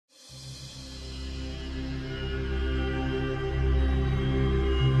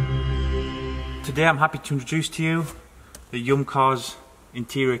Today I'm happy to introduce to you the YumCars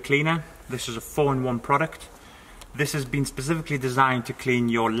interior cleaner. This is a 4-in-1 product. This has been specifically designed to clean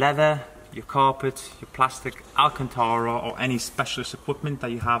your leather, your carpet, your plastic, alcantara or any specialist equipment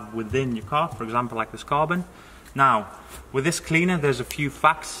that you have within your car, for example like this carbon. Now, with this cleaner there's a few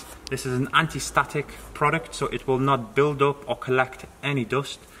facts. This is an anti-static product, so it will not build up or collect any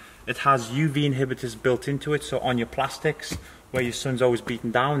dust. It has UV inhibitors built into it, so on your plastics where your sun's always beaten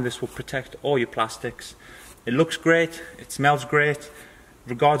down, this will protect all your plastics. It looks great, it smells great.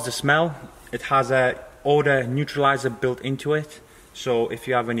 Regards the smell, it has a odor neutralizer built into it, so if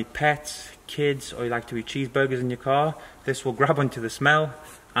you have any pets, kids, or you like to eat cheeseburgers in your car, this will grab onto the smell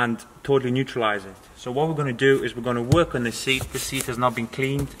and totally neutralize it. So what we're going to do is we're going to work on this seat. This seat has not been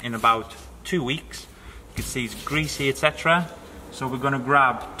cleaned in about 2 weeks. You can see it's greasy, etc. So we're going to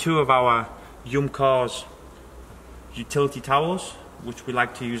grab 2 of our YumCars utility towels, which we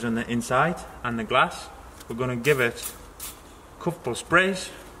like to use on the inside and the glass. We're going to give it a couple of sprays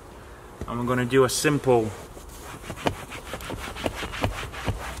and we're going to do a simple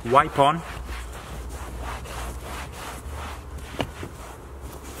wipe on.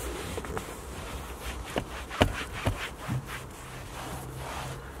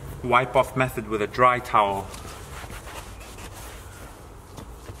 Wipe off method with a dry towel.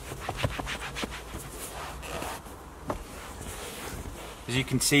 As you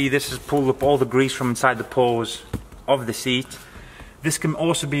can see, this has pulled up all the grease from inside the pores of the seat. This can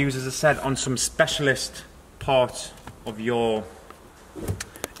also be used, as I said, on some specialist parts of your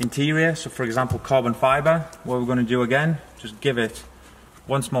interior. So for example, carbon fiber. What we're going to do again, just give it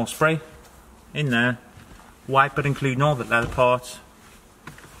one small spray in there, wipe it, including all the leather parts,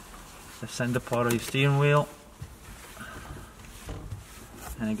 the center part of your steering wheel,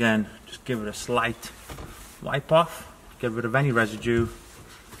 and again, just give it a slight wipe off, get rid of any residue.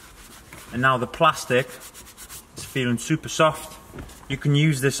 And now the plastic is feeling super soft. You can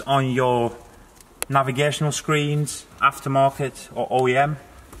use this on your navigational screens, aftermarket or OEM.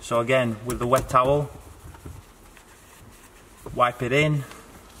 So again, with the wet towel, wipe it in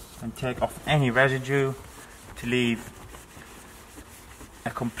and take off any residue to leave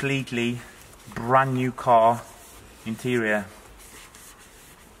a completely brand new car interior.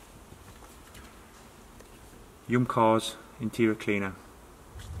 YumCars interior cleaner.